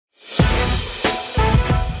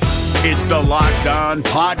It's the Locked On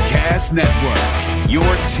Podcast Network, your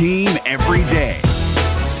team every day.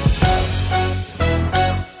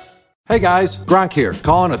 Hey guys, Gronk here,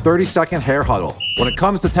 calling a 30-second hair huddle. When it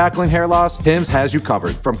comes to tackling hair loss, Hims has you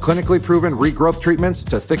covered. From clinically proven regrowth treatments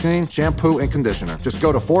to thickening, shampoo, and conditioner. Just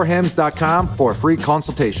go to 4hims.com for a free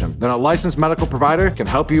consultation. Then a licensed medical provider can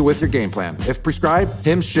help you with your game plan. If prescribed,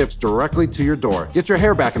 Hims ships directly to your door. Get your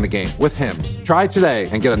hair back in the game with Hims. Try today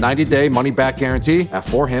and get a 90-day money-back guarantee at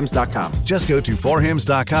 4hims.com. Just go to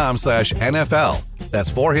 4hims.com/NFL.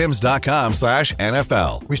 That's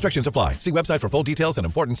 4hims.com/NFL. Restrictions apply. See website for full details and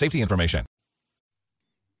important safety information.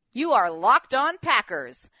 You are Locked On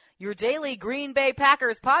Packers, your daily Green Bay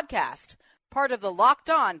Packers podcast, part of the Locked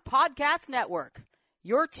On Podcast Network,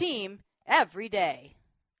 your team every day.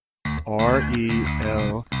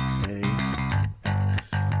 RELAX.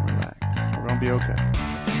 Relax. We're going to be okay.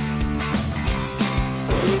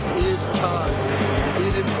 It is time.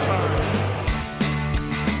 It is time.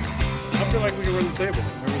 I feel like we can run the table.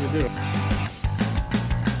 I really do.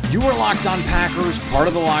 You are Locked On Packers, part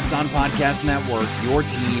of the Locked On Podcast Network, your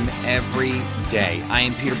team every day. I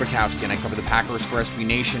am Peter Bukowski, and I cover the Packers for SB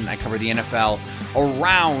Nation. I cover the NFL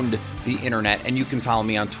around the internet, and you can follow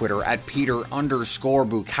me on Twitter at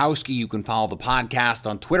Peter_Bukowski. You can follow the podcast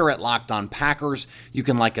on Twitter at Locked On Packers. You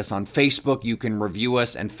can like us on Facebook. You can review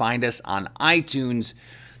us and find us on iTunes,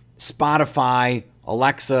 Spotify,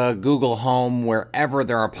 Alexa, Google Home, wherever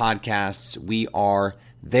there are podcasts. We are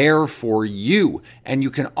there for you. And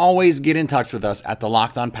you can always get in touch with us at the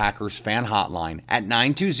Locked On Packers fan hotline at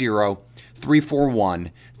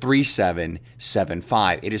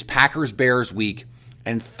 920-341-3775. It is Packers-Bears week,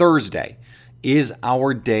 and Thursday is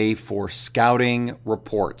our day for scouting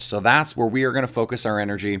reports. So that's where we are going to focus our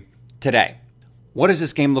energy today. What does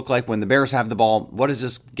this game look like when the Bears have the ball? What does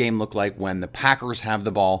this game look like when the Packers have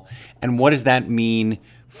the ball? And what does that mean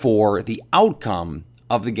for the outcome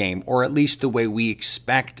of the game, or at least the way we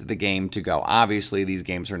expect the game to go? Obviously, these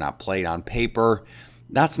games are not played on paper.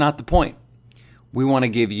 That's not the point. We want to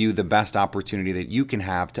give you the best opportunity that you can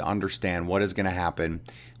have to understand what is going to happen,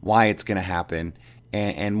 why it's going to happen,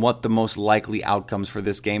 and what the most likely outcomes for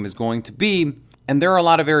this game is going to be. And there are a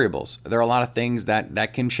lot of variables. There are a lot of things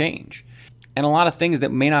that can change, and a lot of things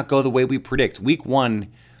that may not go the way we predict. Week 1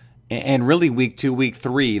 and really week 2, week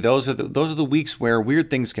 3, those are the weeks where weird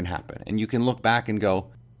things can happen, and you can look back and go,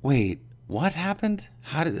 "Wait, what happened?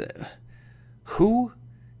 Who?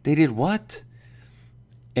 They did what?"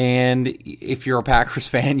 And if you're a Packers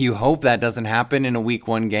fan, you hope that doesn't happen in a week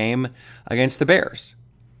 1 game against the Bears,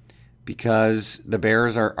 because the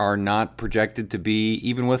Bears are not projected to be,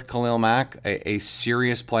 even with Khalil Mack, a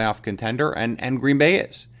serious playoff contender, and Green Bay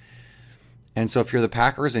is. And so if you're the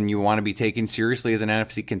Packers and you want to be taken seriously as an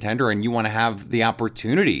NFC contender, and you want to have the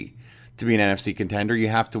opportunity to be an NFC contender, you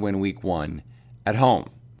have to win week 1 at home.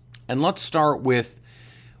 And let's start with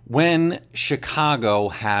when Chicago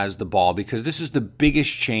has the ball, because this is the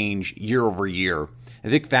biggest change year over year.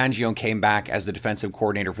 Vic Fangio came back as the defensive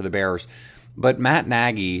coordinator for the Bears, but Matt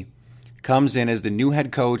Nagy comes in as the new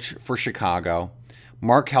head coach for Chicago.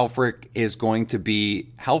 Mark Helfrich is going to be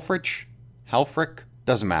Helfrich,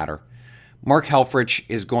 doesn't matter. Mark Helfrich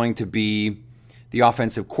is going to be the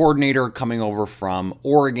offensive coordinator, coming over from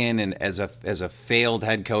Oregon and as a failed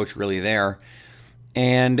head coach really there.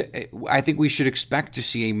 And I think we should expect to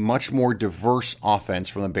see a much more diverse offense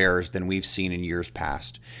from the Bears than we've seen in years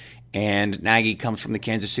past. And Nagy comes from the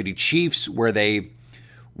Kansas City Chiefs, where they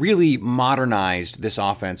really modernized this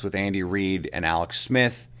offense with Andy Reid and Alex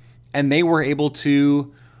Smith, and they were able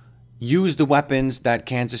to use the weapons that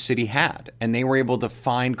Kansas City had, and they were able to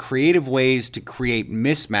find creative ways to create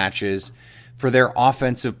mismatches for their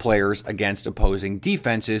offensive players against opposing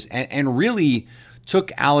defenses, and really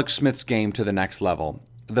took Alex Smith's game to the next level.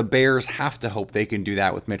 The Bears have to hope they can do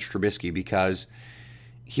that with Mitch Trubisky, because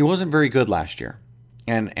he wasn't very good last year,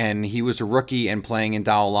 and he was a rookie and playing in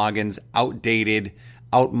Dowell Loggins' outdated,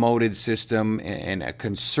 outmoded system and a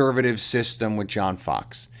conservative system with John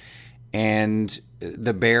Fox. And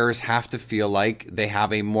the Bears have to feel like they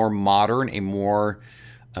have a more modern, a more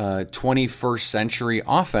 21st century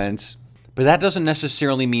offense, but that doesn't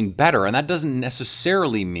necessarily mean better, and that doesn't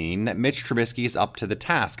necessarily mean that Mitch Trubisky is up to the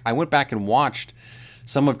task. I went back and watched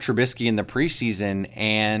some of Trubisky in the preseason,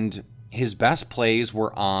 and his best plays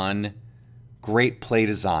were on great play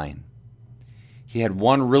design. He had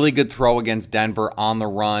one really good throw against Denver on the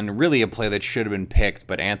run, really a play that should have been picked,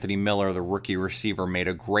 but Anthony Miller, the rookie receiver, made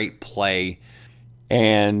a great play.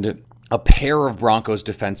 And a pair of Broncos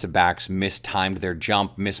defensive backs mistimed their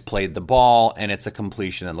jump, misplayed the ball, and it's a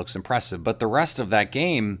completion that looks impressive. But the rest of that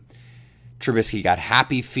game, Trubisky got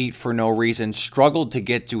happy feet for no reason, struggled to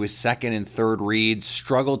get to his second and third reads,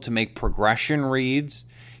 struggled to make progression reads.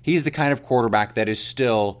 He's the kind of quarterback that is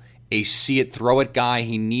still a see it, throw it guy.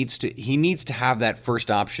 He needs to have that first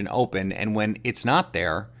option open, and when it's not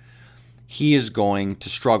there, he is going to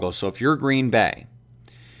struggle. So if you're Green Bay,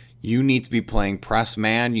 you need to be playing press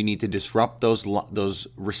man. You need to disrupt those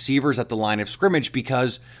receivers at the line of scrimmage,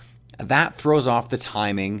 because that throws off the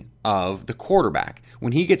timing of the quarterback.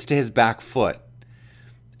 When he gets to his back foot,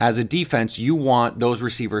 as a defense, you want those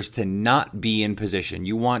receivers to not be in position.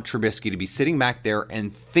 You want Trubisky to be sitting back there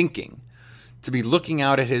and thinking, to be looking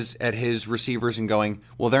out at his receivers and going,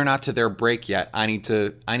 well, they're not to their break yet. I need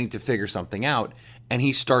to figure something out. And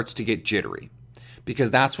he starts to get jittery, because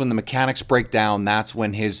that's when the mechanics break down. That's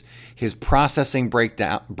when his processing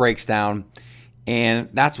breaks down, and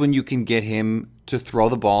that's when you can get him to throw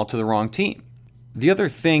the ball to the wrong team. The other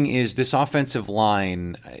thing is this offensive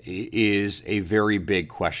line is a very big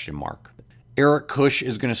question mark. Eric Kush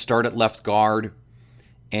is going to start at left guard,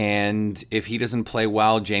 and if he doesn't play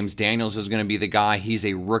well, James Daniels is going to be the guy. He's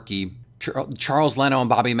a rookie. Charles Leno and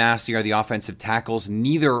Bobby Massey are the offensive tackles.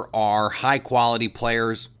 Neither are high-quality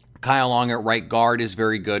players. Kyle Long at right guard is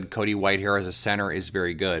very good. Cody Whitehair as a center is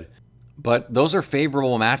very good. But those are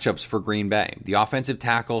favorable matchups for Green Bay, the offensive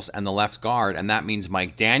tackles and the left guard, and that means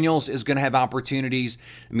Mike Daniels is going to have opportunities.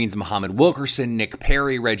 It means Muhammad Wilkerson, Nick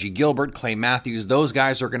Perry, Reggie Gilbert, Clay Matthews, those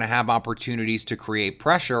guys are going to have opportunities to create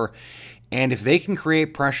pressure, and if they can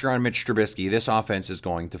create pressure on Mitch Trubisky, this offense is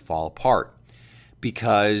going to fall apart,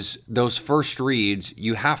 because those first reads,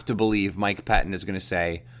 you have to believe Mike Pettin is going to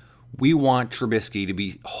say, we want Trubisky to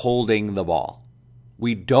be holding the ball.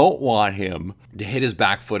 We don't want him to hit his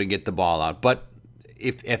back foot and get the ball out. But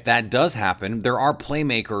if that does happen, there are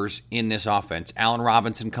playmakers in this offense. Allen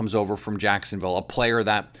Robinson comes over from Jacksonville, a player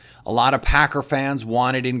that a lot of Packer fans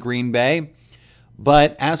wanted in Green Bay.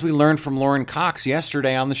 But as we learned from Lauren Cox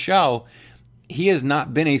yesterday on the show, he has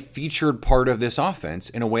not been a featured part of this offense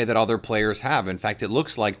in a way that other players have. In fact, it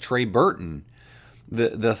looks like Trey Burton,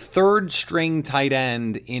 the third string tight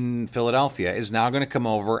end in Philadelphia, is now going to come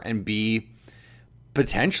over and be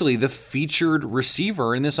potentially the featured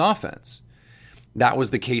receiver in this offense. That was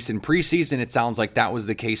the case in preseason. It sounds like that was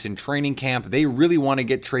the case in training camp. They really want to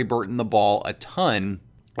get Trey Burton the ball a ton.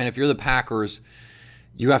 And if you're the Packers,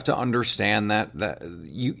 you have to understand that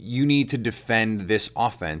you need to defend this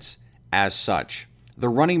offense as such. The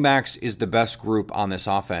running backs is the best group on this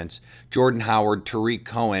offense. Jordan Howard, Tariq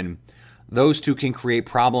Cohen, those two can create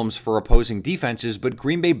problems for opposing defenses, but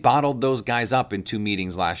Green Bay bottled those guys up in 2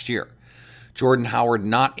 meetings last year. Jordan Howard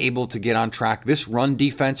not able to get on track. This run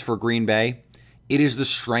defense for Green Bay, it is the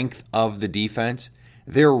strength of the defense.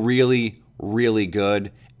 They're really, really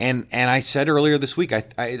good. And I said earlier this week,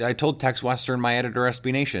 I told Tex Western, my editor,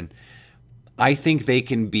 SB Nation, I think they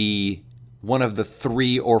can be one of the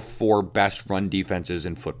 3 or 4 best run defenses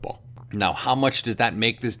in football. Now, how much does that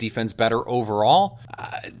make this defense better overall?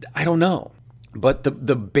 I don't know. But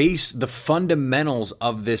the base, the fundamentals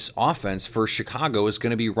of this offense for Chicago is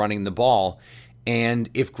going to be running the ball. And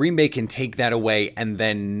if Green Bay can take that away and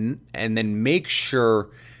then make sure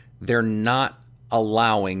they're not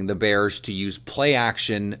allowing the Bears to use play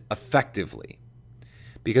action effectively.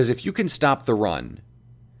 Because if you can stop the run,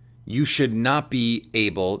 you should not be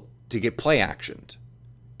able to get play actioned.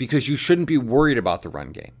 Because you shouldn't be worried about the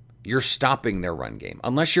run game. You're stopping their run game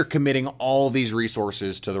unless you're committing all these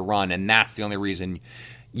resources to the run, and that's the only reason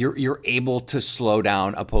you're able to slow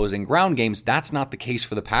down opposing ground games. That's not the case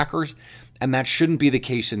for the Packers, and that shouldn't be the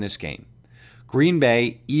case in this game. Green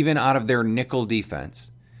Bay, even out of their nickel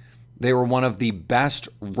defense, they were one of the best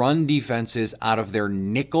run defenses out of their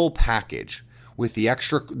nickel package with the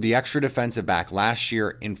extra defensive back last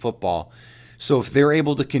year in football. So if they're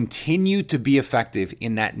able to continue to be effective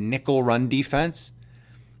in that nickel run defense,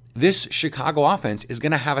 this Chicago offense is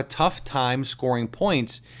going to have a tough time scoring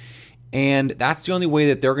points, and that's the only way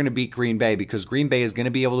that they're going to beat Green Bay, because Green Bay is going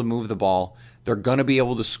to be able to move the ball. They're going to be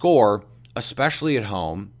able to score, especially at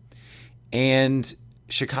home, and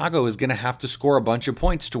Chicago is going to have to score a bunch of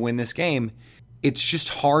points to win this game. It's just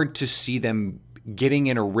hard to see them getting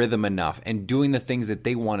in a rhythm enough and doing the things that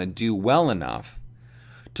they want to do well enough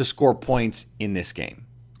to score points in this game.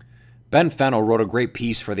 Ben Fennell wrote a great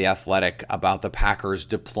piece for The Athletic about the Packers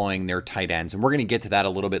deploying their tight ends, and we're going to get to that a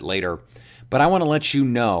little bit later. But I want to let you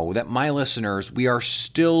know that my listeners, we are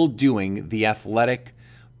still doing The Athletic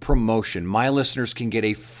promotion. My listeners can get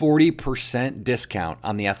a 40% discount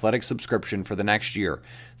on The Athletic subscription for the next year.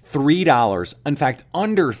 $3, in fact,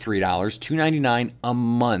 under $3, $2.99 a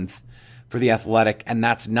month for The Athletic, and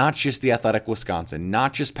that's not just The Athletic Wisconsin,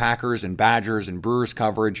 not just Packers and Badgers and Brewers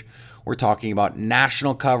coverage. We're talking about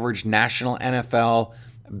national coverage, national NFL,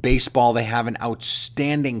 baseball. They have an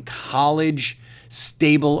outstanding college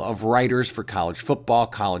stable of writers for college football,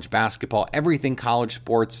 college basketball, everything college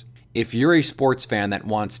sports. If you're a sports fan that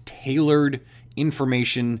wants tailored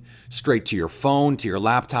information straight to your phone, to your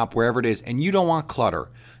laptop, wherever it is, and you don't want clutter,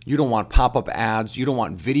 you don't want pop-up ads, you don't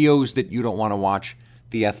want videos that you don't want to watch,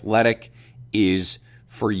 The Athletic is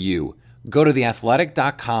for you. Go to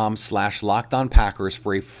theathletic.com/LockedOnPackers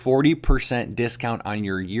for a 40% discount on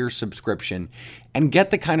your year subscription and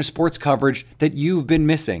get the kind of sports coverage that you've been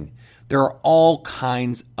missing. There are all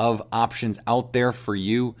kinds of options out there for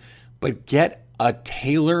you, but get a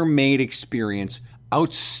tailor-made experience,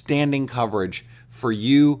 outstanding coverage for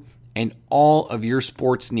you and all of your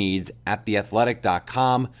sports needs at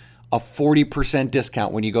theathletic.com. A 40%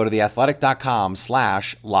 discount when you go to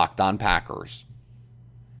theathletic.com/LockedOnPackers.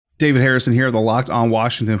 David Harrison here, the Locked On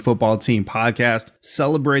Washington Football Team podcast,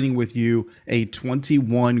 celebrating with you a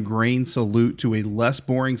 21 grain salute to a less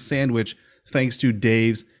boring sandwich thanks to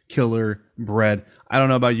Dave's Killer Bread. I don't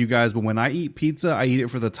know about you guys, but when I eat pizza, I eat it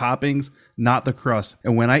for the toppings, not the crust.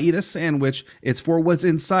 And when I eat a sandwich, it's for what's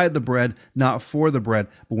inside the bread, not for the bread.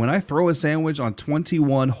 But when I throw a sandwich on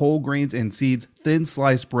 21 whole grains and seeds, thin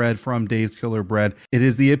sliced bread from Dave's Killer Bread, it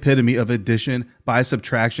is the epitome of addition by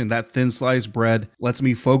subtraction. That thin sliced bread lets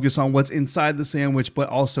me focus on what's inside the sandwich, but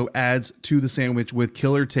also adds to the sandwich with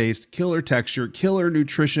killer taste, killer texture, killer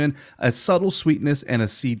nutrition, a subtle sweetness, and a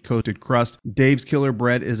seed-coated crust. Dave's Killer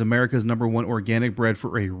Bread is America's #1 organic bread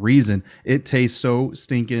for a reason. It tastes so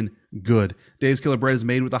stinking good. Dave's Killer Bread is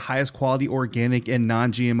made with the highest quality organic and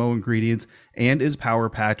non-GMO ingredients and is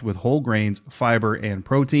power-packed with whole grains, fiber, and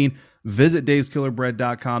protein. Visit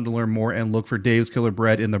daveskillerbread.com to learn more and look for Dave's Killer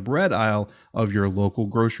Bread in the bread aisle of your local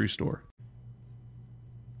grocery store.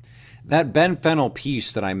 That Ben Fennell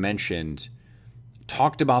piece that I mentioned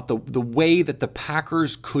talked about the way that the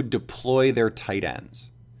Packers could deploy their tight ends.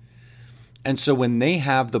 And so when they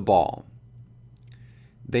have the ball,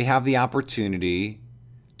 they have the opportunity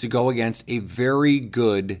to go against a very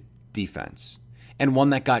good defense and one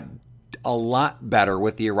that got a lot better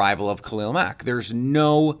with the arrival of Khalil Mack. There's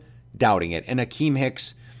no doubting it. And Akeem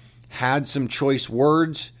Hicks had some choice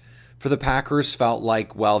words for the Packers, felt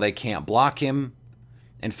like, well, they can't block him.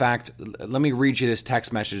 In fact, let me read you this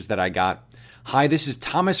text message that I got. Hi, this is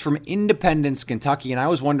Thomas from Independence, Kentucky, and I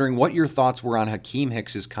was wondering what your thoughts were on Akeem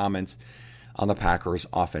Hicks' comments on the Packers'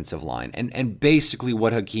 offensive line. And basically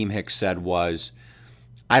what Akeem Hicks said was,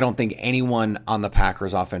 I don't think anyone on the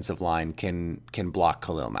Packers' offensive line can block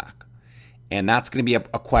Khalil Mack. And that's going to be a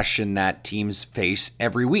question that teams face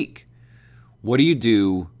every week. What do you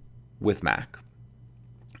do with Mack?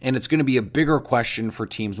 And it's going to be a bigger question for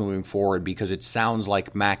teams moving forward because it sounds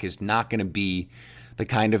like Mack is not going to be the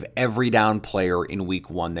kind of every down player in week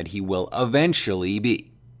one that he will eventually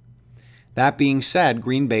be. That being said,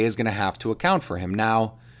 Green Bay is going to have to account for him.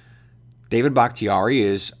 Now, David Bakhtiari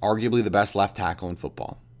is arguably the best left tackle in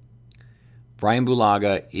football. Brian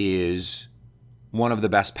Bulaga is one of the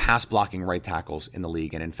best pass blocking right tackles in the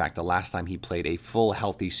league. And in fact, the last time he played a full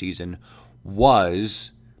healthy season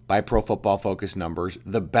was, by Pro Football Focus numbers,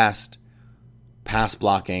 the best pass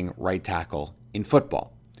blocking right tackle in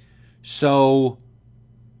football. So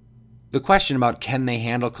the question about can they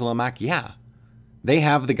handle Khalil Mack? Yeah, they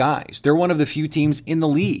have the guys. They're one of the few teams in the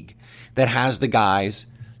league that has the guys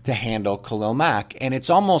to handle Khalil Mack. And it's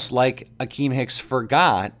almost like Akeem Hicks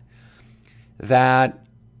forgot that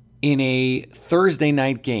in a Thursday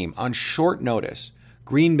night game on short notice,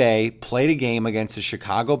 Green Bay played a game against the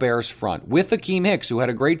Chicago Bears front with Akeem Hicks, who had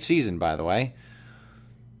a great season, by the way.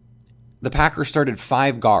 The Packers started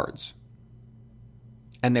 5 guards,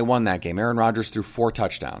 and they won that game. Aaron Rodgers threw 4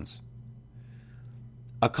 touchdowns.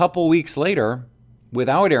 A couple weeks later,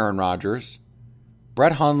 without Aaron Rodgers,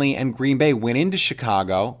 Brett Hundley and Green Bay went into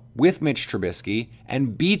Chicago with Mitch Trubisky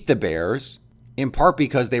and beat the Bears, in part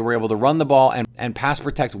because they were able to run the ball and pass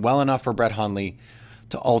protect well enough for Brett Hundley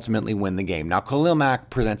to ultimately win the game. Now, Khalil Mack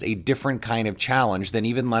presents a different kind of challenge than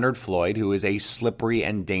even Leonard Floyd, who is a slippery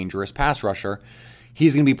and dangerous pass rusher.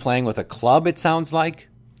 He's going to be playing with a club, it sounds like.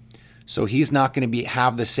 So he's not going to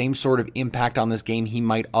have the same sort of impact on this game he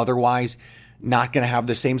might otherwise. Not going to have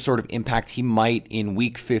the same sort of impact he might in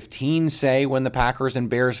Week 15, say, when the Packers and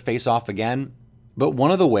Bears face off again. But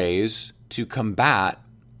one of the ways to combat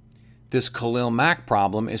this Khalil Mack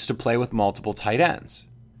problem is to play with multiple tight ends.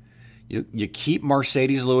 You keep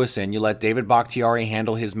Mercedes Lewis in. You let David Bakhtiari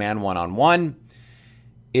handle his man one-on-one.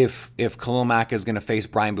 If Khalil Mack is going to face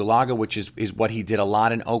Brian Bulaga, which is what he did a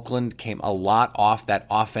lot in Oakland, came a lot off that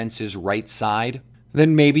offense's right side,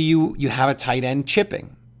 then maybe you have a tight end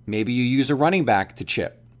chipping. Maybe you use a running back to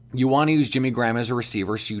chip. You want to use Jimmy Graham as a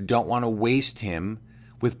receiver, so you don't want to waste him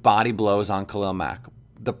with body blows on Khalil Mack.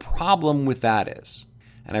 The problem with that is,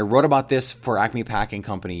 and I wrote about this for Acme Packing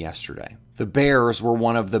Company yesterday, the Bears were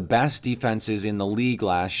one of the best defenses in the league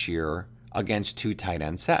last year against 2 tight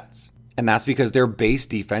end sets. And that's because their base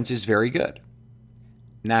defense is very good.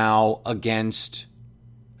 Now, against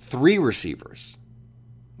 3 receivers,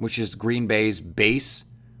 which is Green Bay's base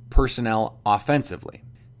personnel offensively,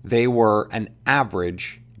 they were an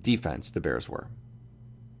average defense, the Bears were.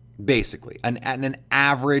 Basically, an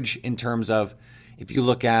average in terms of, if you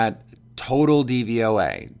look at total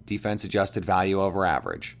DVOA, defense adjusted value over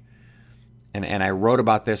average, and I wrote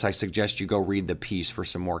about this, I suggest you go read the piece for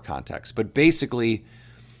some more context. But basically,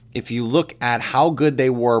 if you look at how good they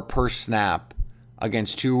were per snap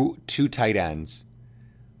against two tight ends,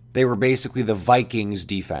 they were basically the Vikings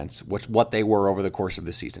defense, what they were over the course of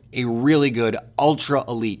the season. A really good, ultra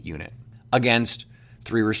elite unit. Against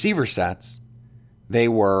 3 receiver sets, they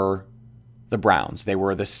were the Browns. They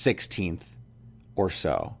were the 16th or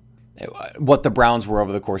so. What the Browns were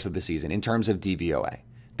over the course of the season in terms of DVOA.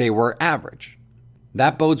 They were average.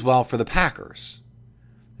 That bodes well for the Packers.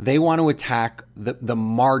 They want to attack the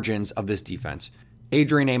margins of this defense.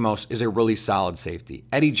 Adrian Amos is a really solid safety.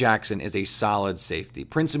 Eddie Jackson is a solid safety.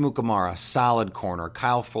 Prince Amukamara, solid corner.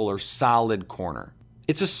 Kyle Fuller, solid corner.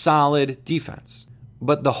 It's a solid defense.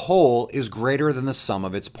 But the whole is greater than the sum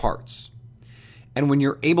of its parts. And when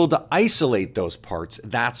you're able to isolate those parts,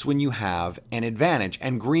 that's when you have an advantage.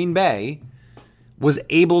 And Green Bay was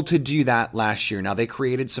able to do that last year. Now, they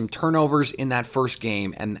created some turnovers in that first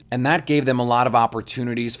game, and that gave them a lot of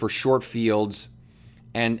opportunities for short fields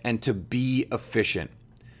and to be efficient.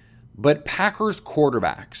 But Packers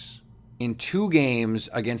quarterbacks in 2 games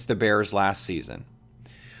against the Bears last season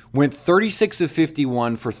went 36 of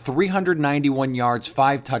 51 for 391 yards,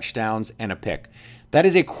 5 touchdowns, and a pick. That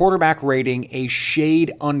is a quarterback rating a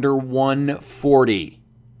shade under 140.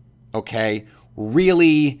 Okay?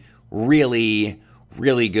 Really, really,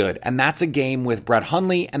 really good. And that's a game with Brett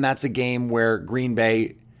Hundley, and that's a game where Green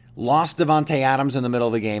Bay lost Davante Adams in the middle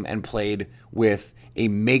of the game and played with a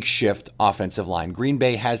makeshift offensive line. Green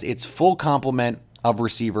Bay has its full complement of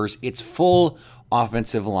receivers, its full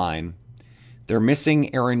offensive line. They're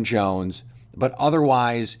missing Aaron Jones, but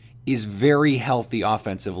otherwise is very healthy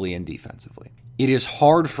offensively and defensively. It is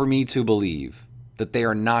hard for me to believe that they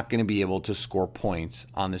are not going to be able to score points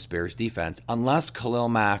on this Bears defense unless Khalil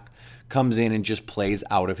Mack comes in and just plays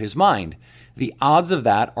out of his mind. The odds of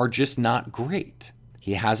that are just not great.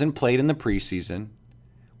 He hasn't played in the preseason.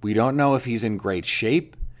 We don't know if he's in great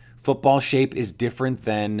shape. Football shape is different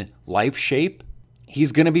than life shape.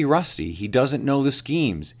 He's going to be rusty. He doesn't know the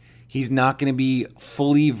schemes. He's not going to be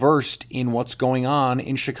fully versed in what's going on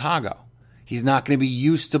in Chicago. He's not going to be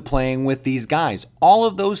used to playing with these guys. All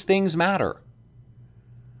of those things matter.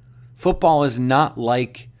 Football is not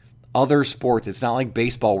like other sports. It's not like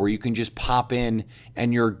baseball where you can just pop in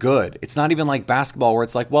and you're good. It's not even like basketball where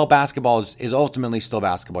it's like, well, basketball is ultimately still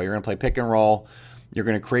basketball. You're going to play pick and roll. You're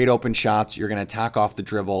going to create open shots. You're going to attack off the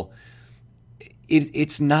dribble.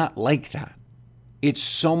 It's not like that. It's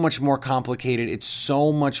so much more complicated. It's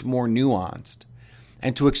so much more nuanced.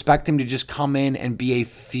 And to expect him to just come in and be a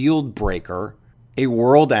field breaker, a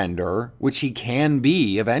world ender, which he can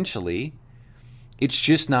be eventually, it's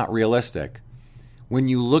just not realistic. When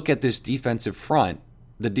you look at this defensive front,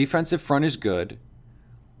 the defensive front is good.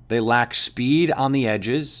 They lack speed on the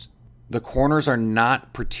edges. The corners are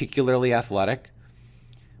not particularly athletic,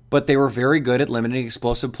 but they were very good at limiting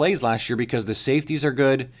explosive plays last year because the safeties are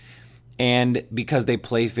good and because they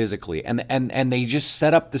play physically. And they just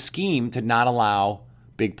set up the scheme to not allow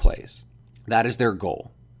big plays. That is their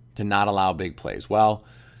goal, to not allow big plays. Well,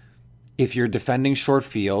 if you're defending short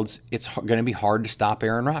fields, it's going to be hard to stop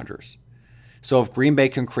Aaron Rodgers. So if Green Bay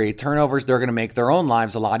can create turnovers, they're going to make their own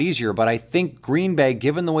lives a lot easier. But I think Green Bay,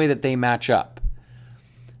 given the way that they match up,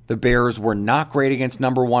 the Bears were not great against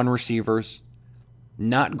number 1 receivers,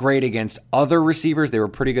 not great against other receivers. They were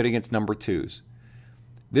pretty good against number 2s.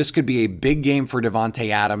 This could be a big game for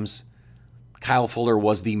Davante Adams. Kyle Fuller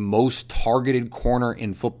was the most targeted corner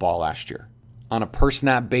in football last year. On a per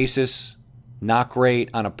snap basis, not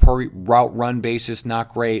great. On a per route run basis, not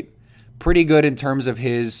great. Pretty good in terms of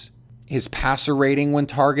his passer rating when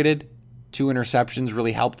targeted. 2 interceptions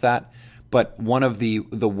really helped that. But one of the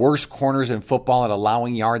worst corners in football at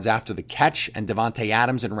allowing yards after the catch, and Davante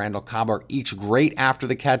Adams and Randall Cobb are each great after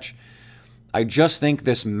the catch. I just think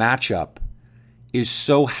this matchup is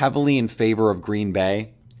so heavily in favor of Green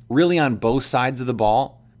Bay, really on both sides of the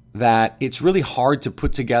ball, that it's really hard to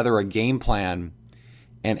put together a game plan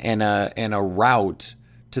and a route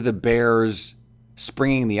to the Bears'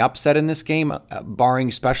 springing the upset in this game,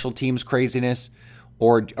 barring special teams craziness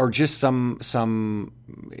or just some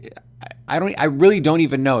I really don't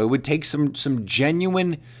even know. It would take some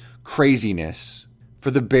genuine craziness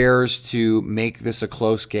for the Bears to make this a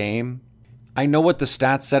close game. I know what the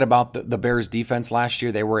stats said about the Bears defense last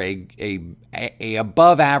year. They were a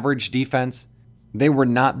above average defense. They were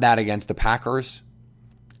not that against the Packers.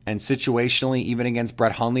 And situationally, even against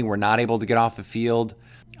Brett Hundley, were not able to get off the field.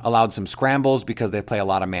 Allowed some scrambles because they play a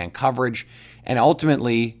lot of man coverage. And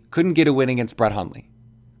ultimately, couldn't get a win against Brett Hundley.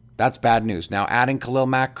 That's bad news. Now, adding Khalil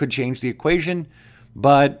Mack could change the equation.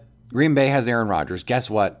 But Green Bay has Aaron Rodgers. Guess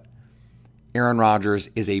what? Aaron Rodgers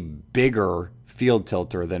is a bigger field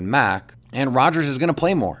tilter than Mack. And Rodgers is going to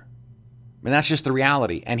play more. And that's just the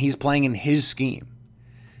reality. And he's playing in his scheme.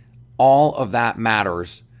 All of that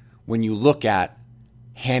matters when you look at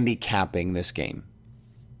handicapping this game.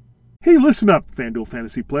 Hey, listen up, FanDuel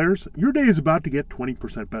fantasy players. Your day is about to get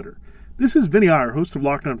 20% better. This is Vinny Iyer, host of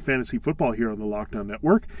Locked On Fantasy Football here on the Locked On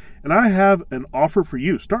Network, and I have an offer for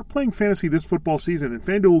you. Start playing fantasy this football season, and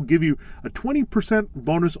FanDuel will give you a 20%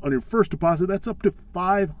 bonus on your first deposit. That's up to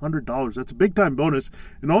 $500. That's a big-time bonus,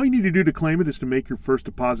 and all you need to do to claim it is to make your first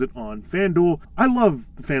deposit on FanDuel. I love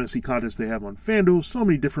the fantasy contests they have on FanDuel. So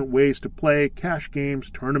many different ways to play, cash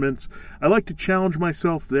games, tournaments. I like to challenge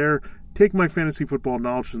myself there. Take my fantasy football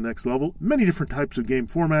knowledge to the next level. Many different types of game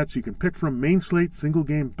formats you can pick from: main slate, single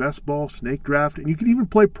game, best ball, snake draft, and you can even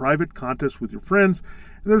play private contests with your friends.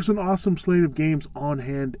 And there's an awesome slate of games on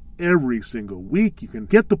hand every single week. You can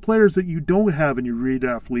get the players that you don't have in your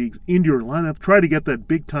redraft leagues into your lineup. Try to get that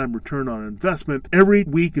big time return on investment. Every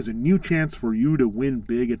week is a new chance for you to win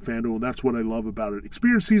big at FanDuel, and that's what I love about it.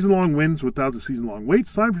 Experience season-long wins without the season-long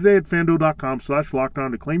waits. Sign up today at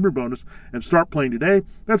FanDuel.com/lockedon to claim your bonus and start playing today.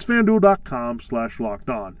 That's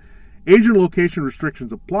FanDuel.com/lockedon. Age and location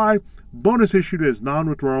restrictions apply. Bonus issued as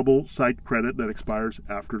non-withdrawable site credit that expires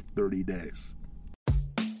after 30 days.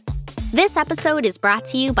 This episode is brought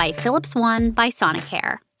to you by Philips One by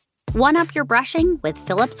Sonicare. One up your brushing with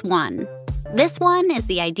Philips One. This one is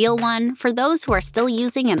the ideal one for those who are still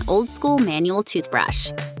using an old-school manual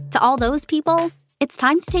toothbrush. To all those people, it's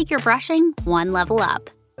time to take your brushing one level up.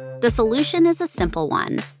 The solution is a simple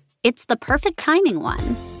one. It's the perfect timing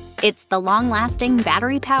one. It's the long-lasting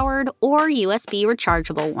battery-powered or USB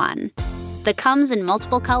rechargeable one. that comes in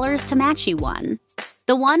multiple colors to match you one.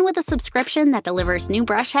 The one with a subscription that delivers new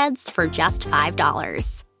brush heads for just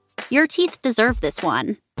 $5. Your teeth deserve this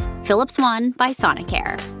one. Philips One by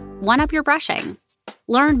Sonicare. One up your brushing.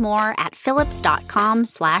 Learn more at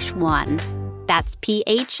philips.com/one. That's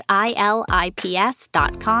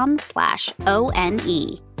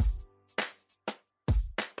philips.com/ONE.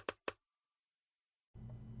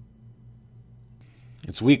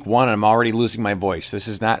 It's week one and I'm already losing my voice. This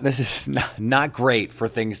is not great for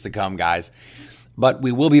things to come, guys. But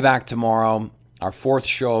we will be back tomorrow, our fourth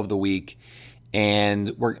show of the week,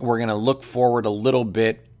 and we're going to look forward a little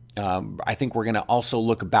bit. I think we're going to also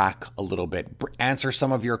look back a little bit, answer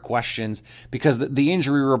some of your questions, because the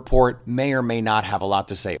injury report may or may not have a lot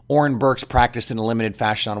to say. Oren Burks practiced in a limited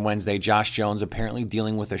fashion on Wednesday. Josh Jones apparently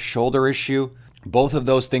dealing with a shoulder issue. Both of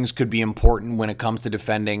those things could be important when it comes to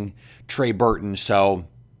defending Trey Burton, so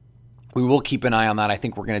we will keep an eye on that. I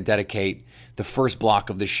think we're going to dedicate the first block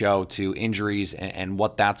of the show to injuries and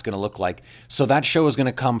what that's going to look like. So that show is going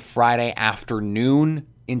to come Friday afternoon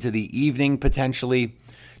into the evening potentially,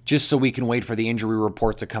 just so we can wait for the injury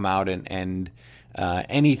report to come out and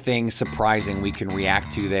anything surprising we can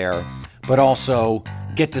react to there. But also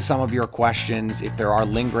get to some of your questions if there are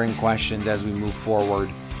lingering questions as we move forward.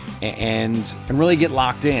 And really get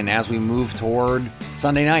locked in as we move toward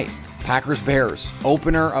Sunday night. Packers-Bears,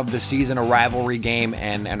 opener of the season, a rivalry game,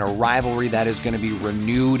 and a rivalry that is going to be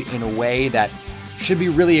renewed in a way that should be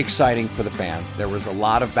really exciting for the fans. There was a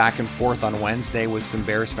lot of back and forth on Wednesday with some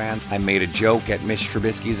Bears fans. I made a joke at Mitch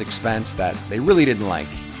Trubisky's expense that they really didn't like.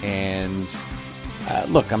 And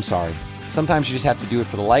look, I'm sorry. Sometimes you just have to do it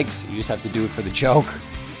for the likes. You just have to do it for the joke.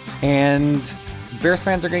 And Bears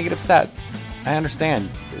fans are going to get upset. I understand.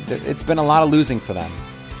 It's been a lot of losing for them.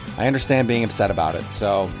 I understand being upset about it.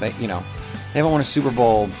 So, they haven't won a Super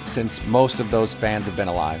Bowl since most of those fans have been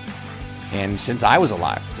alive. And since I was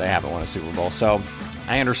alive, they haven't won a Super Bowl. So,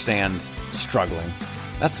 I understand struggling.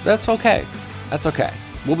 That's okay. That's okay.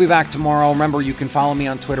 We'll be back tomorrow. Remember, you can follow me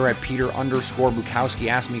on Twitter at Peter_Bukowski.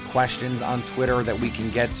 Ask me questions on Twitter that we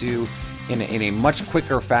can get to in a much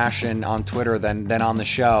quicker fashion on Twitter than on the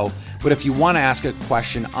show. But if you want to ask a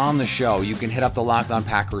question on the show, you can hit up the Locked On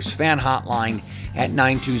Packers fan hotline at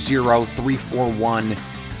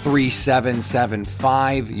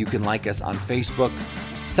 920-341-3775. You can like us on Facebook,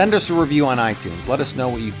 Send us a review on iTunes. Let us know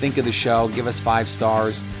what you think of the show. Give us 5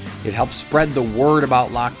 stars. It helps spread the word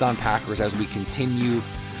about Locked On Packers as we continue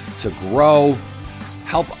to grow.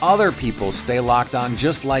 Help other people stay locked on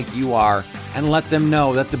just like you are, and let them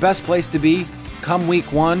know that the best place to be come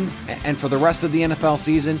week 1 and for the rest of the NFL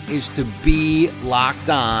season is to be Locked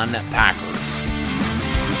On Packers.